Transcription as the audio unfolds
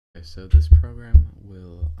Okay, so this program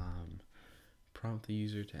will prompt the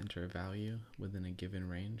user to enter a value within a given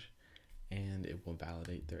range, and it will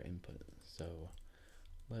validate their input. So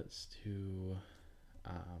let's do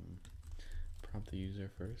prompt the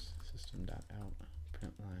user first, system.out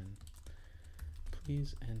println,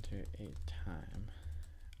 please enter a time,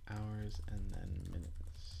 hours, and then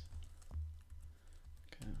minutes.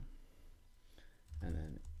 Okay. And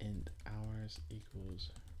then int hours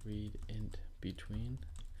equals read int between.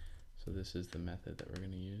 So this is the method that we're going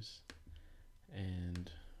to use. And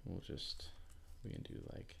we can do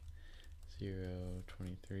like 0,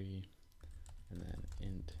 23, and then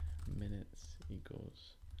int minutes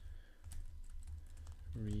equals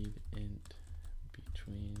read int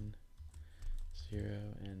between 0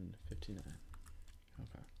 and 59.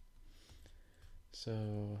 Okay.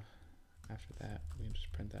 So after that, we can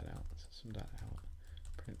just print that out. System.out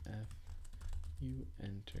printf you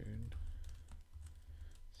entered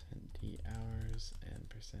 %d hours and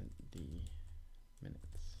 %d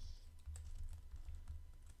minutes.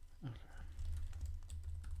 Okay.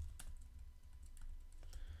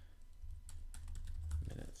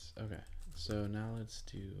 Minutes. Okay. So now let's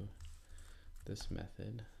do this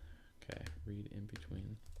method. Okay. Read in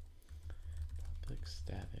between public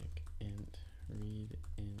static int read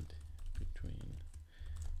int between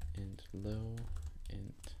int low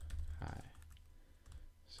int high.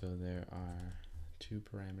 So there are two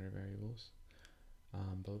parameter variables,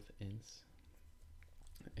 both ints,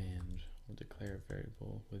 and we'll declare a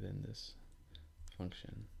variable within this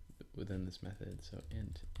function, within this method. So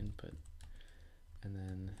int input, and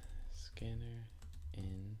then scanner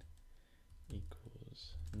in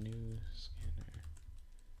equals new scanner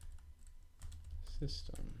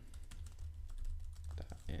system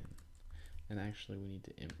dot in. And actually we need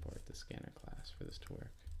to import the scanner class for this to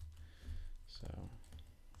work. So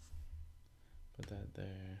put that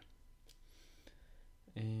there.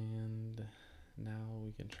 And now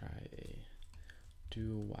we can try a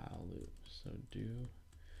do while loop. So do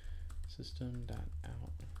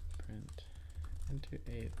system.out print enter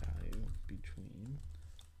a value between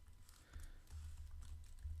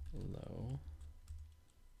low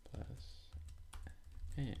plus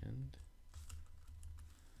and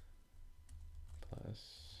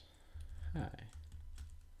plus high,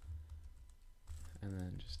 and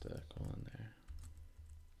then just a colon there.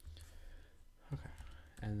 Okay,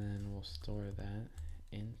 and then we'll store that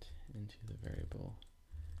int into the variable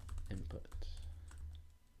input,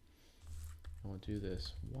 and we'll do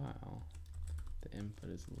this while the input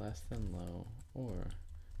is less than low or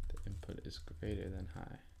the input is greater than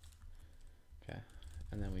high. Okay,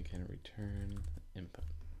 and then we can return input.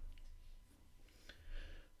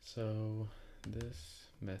 So this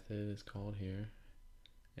method is called here,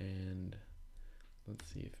 and let's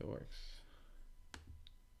see if it works.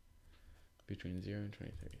 Between 0 and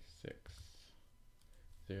 23, 6,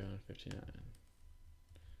 0 and 59,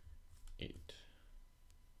 8.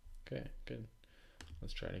 Okay, good.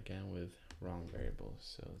 Let's try it again with wrong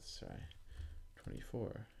variables. So let's try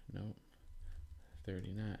 24, nope.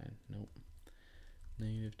 39, nope.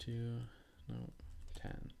 -2, nope.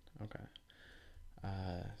 10, okay.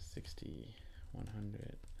 60,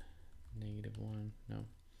 100, -1, no.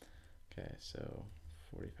 Okay, so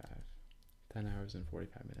 45, 10 hours and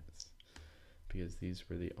 45 minutes, because these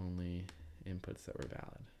were the only inputs that were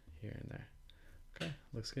valid here and there. Okay,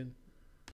 looks good.